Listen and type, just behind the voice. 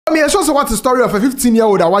mean, show so what's the story of a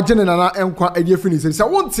 15-year-old that was Nana and Finish. So I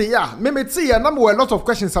won't say, yeah, maybe see a number a lot of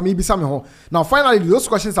questions. I may be some. Now, finally, those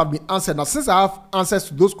questions have been answered. Now, since I have answers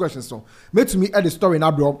to those questions, so made to me at the story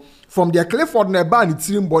now, bro. From the Clifford Neban, it's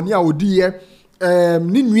in Bonia Odi,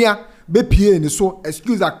 Ninia, BPA, so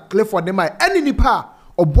excuse that Clifford, any nipa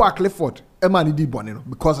or boy Clifford, Emma did Bonino,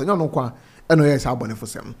 because I don't know. I know yes, I want for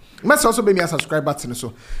some. Must also be me a subscribe button.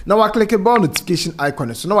 So now I click a notification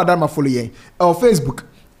icon. So now I done follow you on Facebook,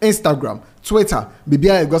 Instagram, Twitter,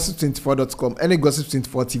 BBI Gossip24.com, any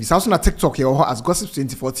Gossip24 TV. So also na TikTok here as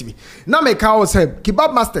Gossip24 TV. Now make our say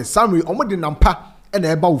Kebab Master summary. Omodi nampa and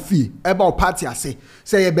about fee about party. I say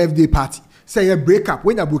a birthday party. Say a breakup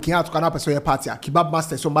when you're booking out to can happen. So a party. Kebab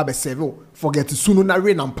Master so babe several forget to soon na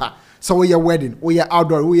re nampa. So we your wedding, we your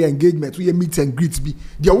outdoor, we your engagement, we your meet and greet be.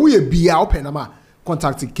 There we be open ama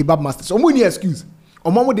contact Kebab Master. So we need excuse. O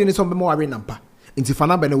mama dey some more arena nampa. Inti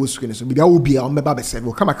fana be na wo screen so be there will be on me babe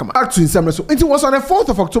several. Come. Back to December so. It was on the 4th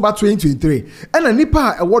of October 2023. And a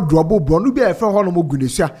nipa a word drobo bro no be a friend hono mo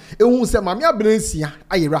gunesia. E hu say mama abrensia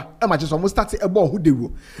ayira. E ma just almost start e bo hu de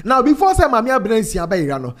wo. Now before say mama abrensia ba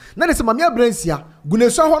yira no. Na dey say mama abrensia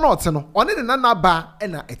gunesia ho no ote no. One de na ba e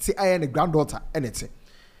na ete aye ne granddaughter e nete.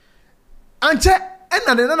 Anche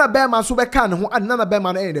and another bearman so bekan who another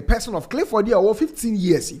bearman in the person of Clifford here over 15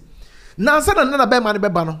 years. Now said another bearman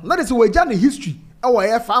bebano. That is we journey history. Our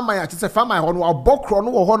air farmer at a farmer on our bokron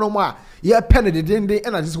or honoma. Ye penny the dinde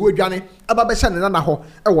and I just we journey about Beshan and Anaho,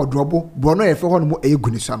 our drobo, Brono e for honmo e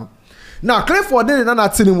gunisano. Now Clifford did another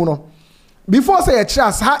tinimuno. Before say a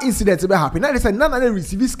chance how incident to be happy. Now they said none of them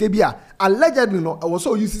receive skabia. Allegedly no I was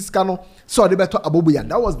so used scano so they better abobuyan.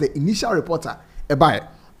 That was the initial reporter about.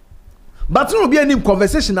 But no be any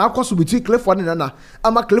conversation now course between Clifford and Nana.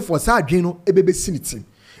 Ama Clifford sa adweno ebebe sinitim.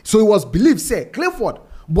 So it was believed say Clifford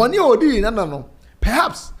boni odi Nana no.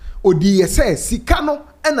 Perhaps odi say sikano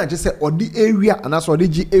and I just say odi area and as odi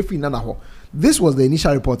gi efi Nana ho. This was the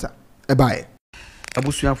initial reporter. Ebae.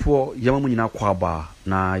 Abusuafo yamamu nyina kwaba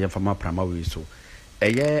na yamfama prama we so.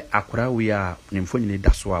 Eye akura we a nimfo nyine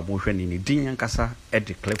daso a mo hwe ni din yankasa e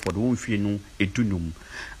de Clifford won fie no edunum.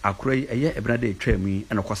 Akura eye ebrade etwam yi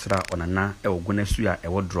ena kwasra onana e ogona su a e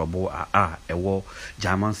wo drobo e wo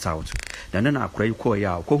German South. Na na akura yi ko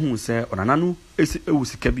ya ko hu se onana no ewu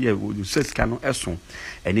sika bi e wo sika no eso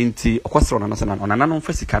eni nti okwasra onana se na onana no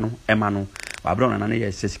fa sika no e ma no abro onana ne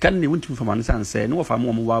ye sika ne wuntum fa ma no san se ne wo fa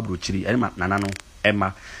mo wa abro chiri e ma nana no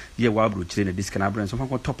Emma, ye wabro chile na disc na brand so fa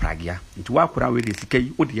top ragia nti wa akura we de sika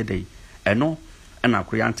yi odi ye dai eno na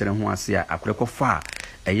akura antere ho ase a akura ko fa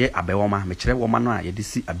eye abewoma me kire woma no a ye de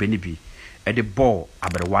si abeni bi e de ball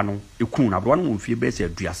aberewa no ekun na aberewa no mfie be se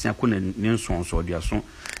aduase akona ne nsonso aduaso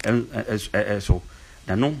so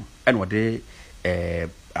na no eno de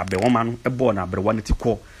abewoma no e ball na aberewa no ti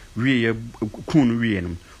ko wie kun no wie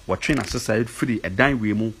no wo twe na sesa free edan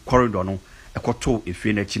wie mu corridor no ekoto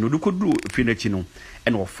efie na chi no dukodu efie na chi no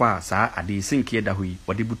ene ofa saa ade sinke da hoyi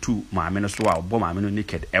ode butu maame no so a obo maame no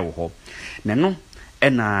naked ewo ho ne no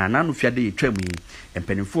ena nanu fiade etwam yi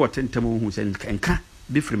empanimfo otentem hu se nka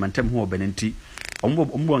bifiri mantem ho obenenti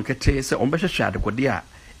ombo nkete se ombehwehwe adekode a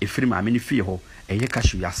efiri maame no fie ho eye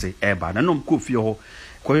kashu yase eba na no mko fie ho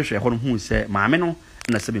kohwehwe ho no hu se maame no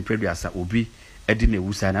na se bepreduasa obi edi na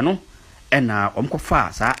ewusa na no ena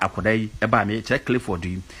omkofa saa akoda yi eba me che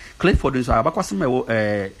Clifford so abakwasem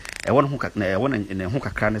ewo no ho na ewo ne ho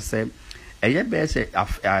kakra ne se eye be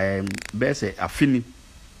se afini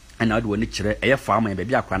ena ade woni kire eye faama be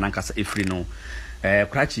bia akwa nankasa efiri no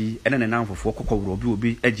krachi ene ne nanfofo kokowro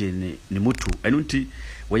obi eje ne moto enu nti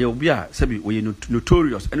we obi a sabi we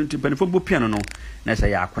notorious enu nti panifo bo piano no na se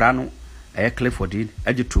ya akra no eye Clifford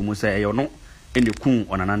eje to mu se eye no ene kun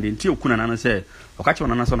onanande nti okun nanan se okache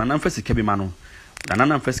onanan so nanan fasika bi ma no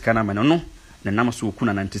nanan fasika na ma no na nam so okun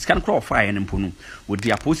nanan tisika no kro ofa ne mpo no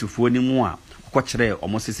wodi aposifo ni mu a kokire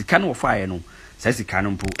omosisika no ofa ye no sasika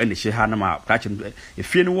no mpo ene hye ha na ma krache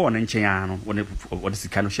efie no wo no nchen ya no wodi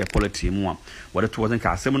sika no hye polity mu a wodi to won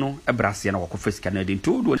ka asem no ebrase na wokofa sika no edin.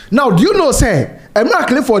 Now do you know say emra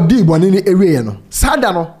Clifford di boni ni area no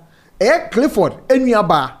sada no Clifford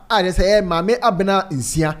enuaba a dey say mame abena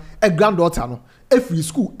nsia granddaughter no free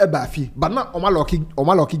school ebafi but na oma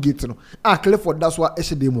lucky gate no Clifford that's why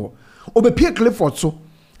ehye dem ho obepie Clifford so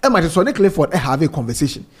Emma just ne Clifford have a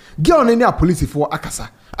conversation. Girl no near police for akasa.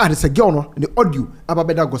 And it's a girl no the audio about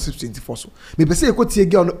better gossip 24 so. Me be say you could see a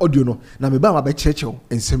girl no audio no na me ba ma be cheche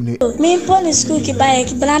and semne. Me pon school ki ba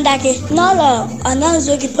ki blanda ke no lo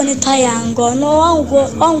ananzo ki pon tire ngo no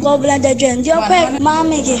ongo blanda dwen ndi okwe ma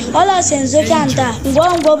me ke ola senzo ki anta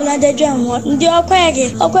ngo blanda dwen wo ndi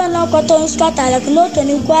okwe no koton skata la no to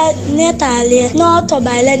ni kwa netale no to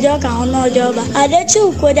ba le dio ka ono joba ade chi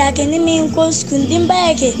ukoda ke ni mi nko school ndi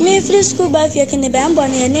mba ke mi free school ba fie ke ni ba mbo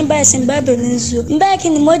ne ni ba sin ba be nzu mba ke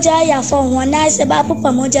ni moja ya fo ho na se ba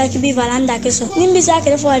papa moja ki bi valanda ke so ni mbi sa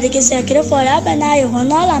kere fo de ke se kere fo ya ba na yo ho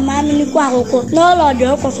no la ma mi ni kwa akoko no lo de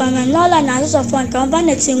ko fa ma no la na so fo kan ba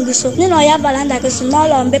na tingu so ni no ya valanda ke so no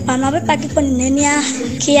lo mbe pa no be pa ki ko ni ni a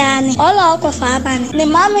kiani olo ko fa ba ni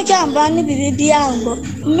ma mi ke amba ni bibi bia ngo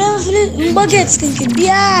me free mbo get skin ki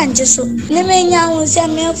bia nje so ni me nya hu se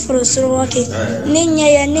me fro so woke ni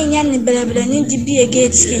nya ni bele ni di bi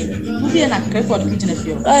get skin Ubi na Clifford kitchen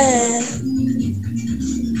fio.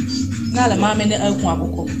 Ngala mama ne akun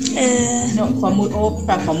akoko. No famo o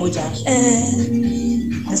pa famoja.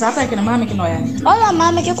 Esa ta ke na mama ke no ya. Ola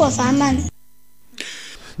mama ke ko fa man.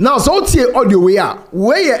 Now so tie audio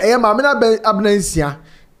we e mama na abnansia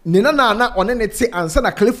ne na one ne te ansa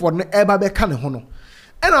na Clifford ne eba be ka ne ho no.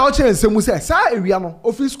 E na o che nsemu se sa ewia no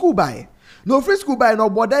office school by. No free school by no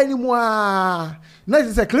boda ni mu a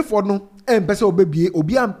na say Clifford no empese obebie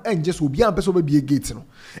obi am enje so obi am pese obebie gate no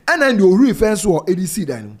and then the ori fence wo edc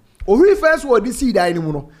dan no ori fence wo edc dan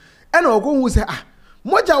no no and ogo hu say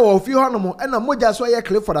moja wo fi ho no mo and moja so ye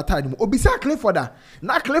Clifford atade mo obi say Clifford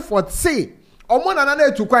na Clifford say omo na na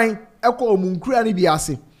etukwan ekọ omunkura ni bi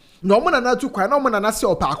ase na omo na etukwan na omo na se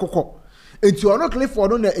opa akokọ enti ono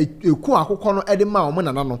Clifford na eku akokọ no ede ma omo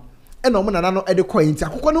na no and omo na no ede kọ enti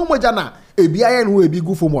akokọ no moja na ebi aye no ebi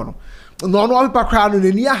gu fo mo no no no apipa kra no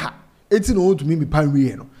ni aha eti no to me pan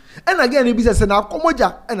wie no and again e bi say na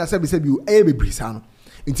akomoja and na say bi e be brisa no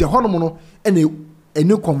nti honom no and a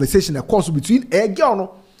new conversation a course between a girl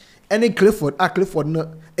no and Clifford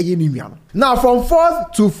no e ni nua no now from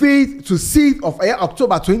 4th to 5th to 6th of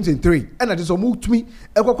October 2023 and that is omo to me e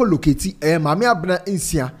kokko locate mame abna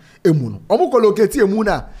nsia emu no omo ko locate emu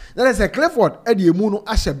na that is a Clifford e de emu no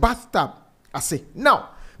ahye bathtub ase now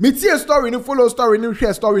me see a story, ni follow story, ni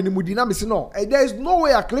share story, ni mudi na me say no. There is no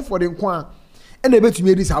way a Clifford in Kwan and able to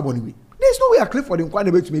make this happen way. There is no way a Clifford in Kwan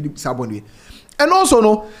able to make this happen way. And also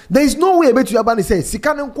no, there is no way able to happen say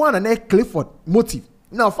Sikan in Kwan and Clifford motive.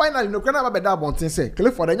 Now finally no can have that bonten say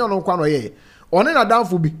Clifford and no Kwan ye. On in a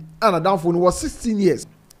downfall be and a downfall was 16 years.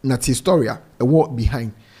 That's historia a walk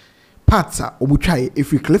behind. Patsa obuchai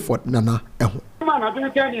if we Clifford nana eho. Man I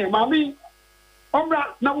don't care mami.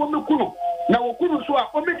 Ombra na wo mekuno. Na wokuru so a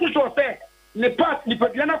o make sure say ne part ni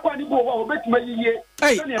paduana kwa ni bo wo betima yiye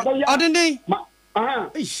odende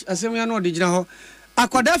asem ya no de gina ho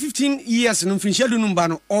akwada 15 years no mfinhia du numba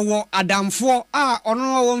no owo adamfo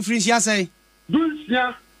ono wo mfinhia sai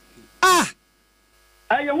dunsia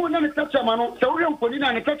aye wo na ne tachama no se wo mponi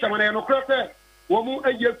na ne tachama na no kra se wo mu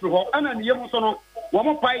aye firi ho ana ne yemu so no wo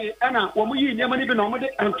mo pae ana wo mu yi nyama ni bi na wo de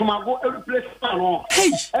ntomago replace no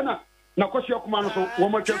ana na kosi akuma no so wo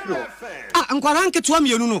mo twafiri ho nkwara nketua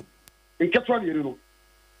mienu no nketua mienu no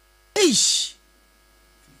 15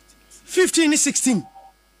 ni 16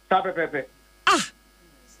 ta pepe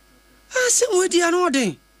se wedi ano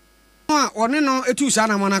den one no etu sa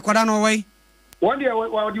na mana kwada no wai one day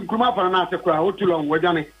wa di kuma pa na se kwa otulon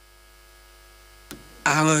wajane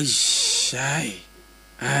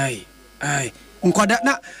ai nkwada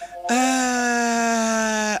na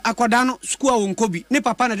akwada no school wo nkobi ne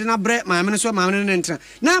papa na de na bre maame ne so maame ne ntra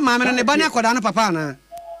na maame ne ba ne akwada no papa na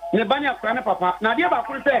ne ba ne akwada ne papa na de ba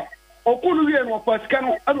ko se okunu wie no pasika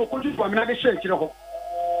no ana okunu so amina de share kire ho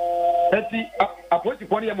enti aposi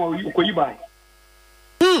pon ye ma okoyi bai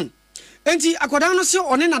enti akwada no se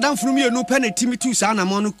one na damfunu mi enu pe na timi tu sa na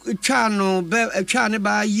mo no twa no twa ne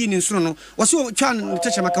ba yi ni nsoro no wo se twa no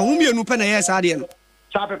teche maka wo mi enu pe na ye sa de no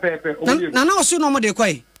cha pepe na wo se no mo de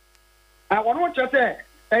kwai wono chete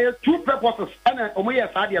two purposes ana omo ye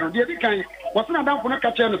sa de no de bi kan wo se na damfunu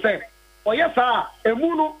ka che no se o ye sa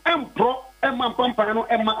emu no empro emma mpampa no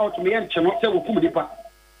emma autome ye nche no se wo kum dipa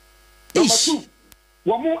number 2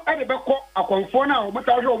 wo mu ade be ko akonfo na wo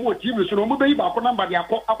meta hwe wo TV so no mo be yi ba ko number de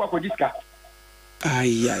akwa diska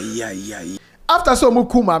ai after so mo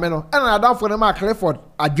kum ame no and adamfo na ma Clifford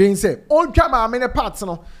adwen se on twa ma ame ne parts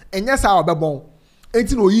no enye sa obebon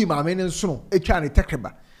enti no yi ma ame ne nso no etwa ne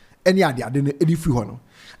tekreba eni ade ne edi free ho no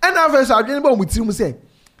and after so adwen ba mo tirim se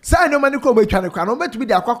say no mani ko mo etwa ne kwa no betumi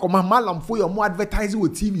de akwa koma malamfo yo mo advertise wo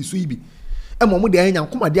TV so ibi e mo de anya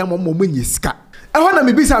nkoma de mo nyesika I want to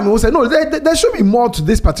maybe someone say no, there should be more to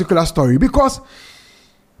this particular story because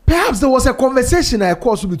perhaps there was a conversation I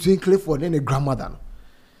caused between Clifford and a grandmother.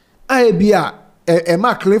 I be a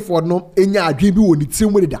Clifford no enya adwe bi woni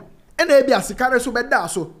tim with that. And I be a sikare so beda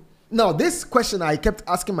so. Now this question I kept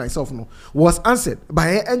asking myself no was answered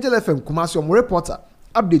by Angel FM Kumasi reporter.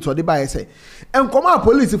 Update what they buy say. And come out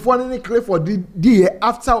police if one any Clifford did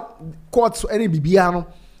after court so any bibiano.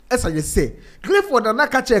 As I just say, Clifford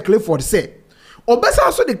and catch Clifford say. Obesa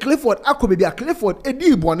also the Clifford akobe be a Clifford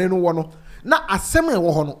edi bone no wono. Na asem e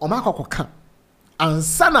wo ho no o makokoka.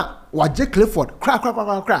 Ansana waje Clifford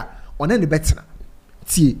kra on any better.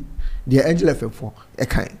 Tie the Angel FM4 e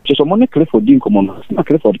kan. So money Clifford din komo na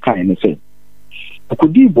Clifford kan ne say.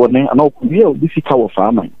 Akodi bone ana okodi e obi fika wo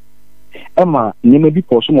farmer. Emma nyeme bi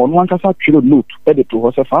poso mo no ankasa twiro note e de to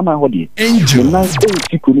ho se farmer ho de. Angel na e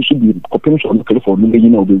tikunu so bi kopem so no Clifford no yi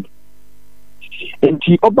na obi.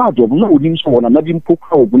 Enti oba job na onim so wona na bi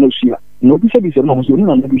mpokwa obu na sia. No bi se bi se no so ni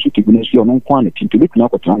na na bi so ke guna sia no kwa na tinto bi kuna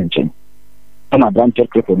ko tran nchen. Na branch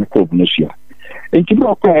Clifford no ko obu na sia. Enti bi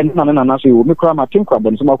okwa na so o me kra ma tin kwa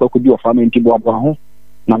bon so ma kwa bi o farmer enti bo abo ho.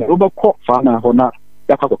 Na me oba ko farmer ho na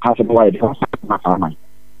yakwa ko ka se no wide ho na farmer.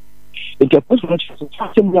 Enti aposo no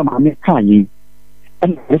so mu ya ma me kan yi.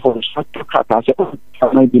 And Clifford so to kata se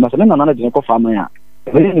o na bi na se na de ko farmer ya.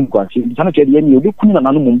 Very in kwachi. Sana che de ni obi kunu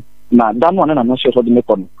na mum. Na dan one na no share so de me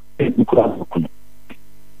kon e kura ko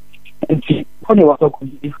enti koni wa ko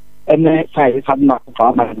ene sai had na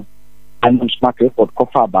fa ma and smart report ko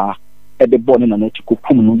fa ba e de bon na no tiku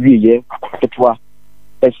kum no wiye akotwa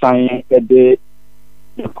e sai e de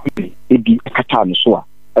e bi kata no so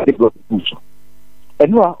a de block so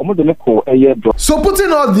enwa omo de me ko e drop. So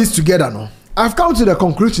putting all this together no, I've come to the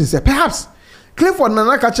conclusion say perhaps Clifford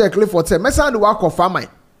na catch Clifford say me sand work of farmer.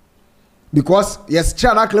 Because yes,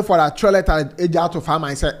 China Clifford a toilet age out of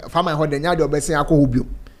farmer ho de nya de obesin akọ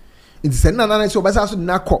it is na so obesa so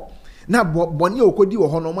na kọ na boni okodi wo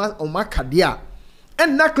ho no ma kade a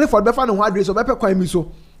and na Clifford be fa no ho address so be pe kwan mi so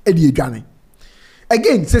e di edwane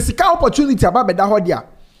again say sika opportunity aba be da ho dia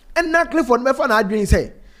and na Clifford be fa na address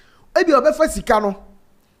say e bi obe fa sika no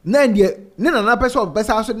na ndie ne na person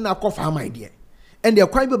obesa so na kọ farmer dia and the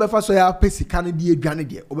kwan bi obe fa so ya pe sika no di edwane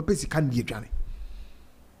dia obe pe sika no di edwane.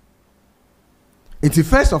 It's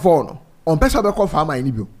first of all, no, on person be call farmer in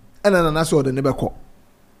Ibio, and then another so the never call.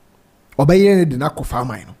 Obey any de not call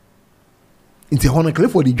farmer. It's a honor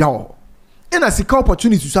Clifford the jaw. And I seek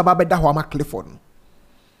opportunity to sababa da Hama Clifford.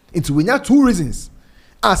 Into when you have 2 reasons.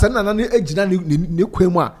 As another age than new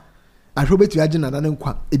quema, I probably to agent and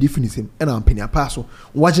unqua a definition, and I'm penny a parcel,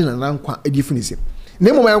 watching an unqua a definition.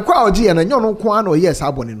 Name my crowd and a young quan or yes,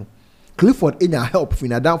 abonino. Clifford in your help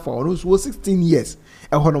in a down for almost 16 years.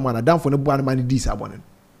 A honor down for the one money this abonnement.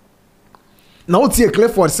 Now see a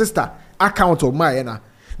Clifford sister account of my na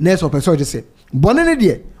nurse or person just say bonnet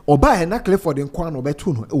dear or buy a Clifford in Quan or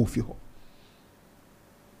Betuno Ofio.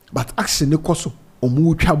 But action the coso or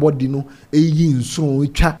moo chabodino a yin so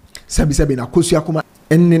chat sabi na kosiakuma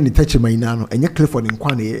and then the touch my nano and your Clifford in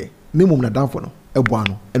Quan minimum na down for no a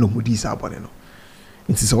buano and no mudis aboneno.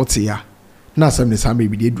 It is what say ya. Now some the same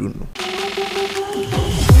be no.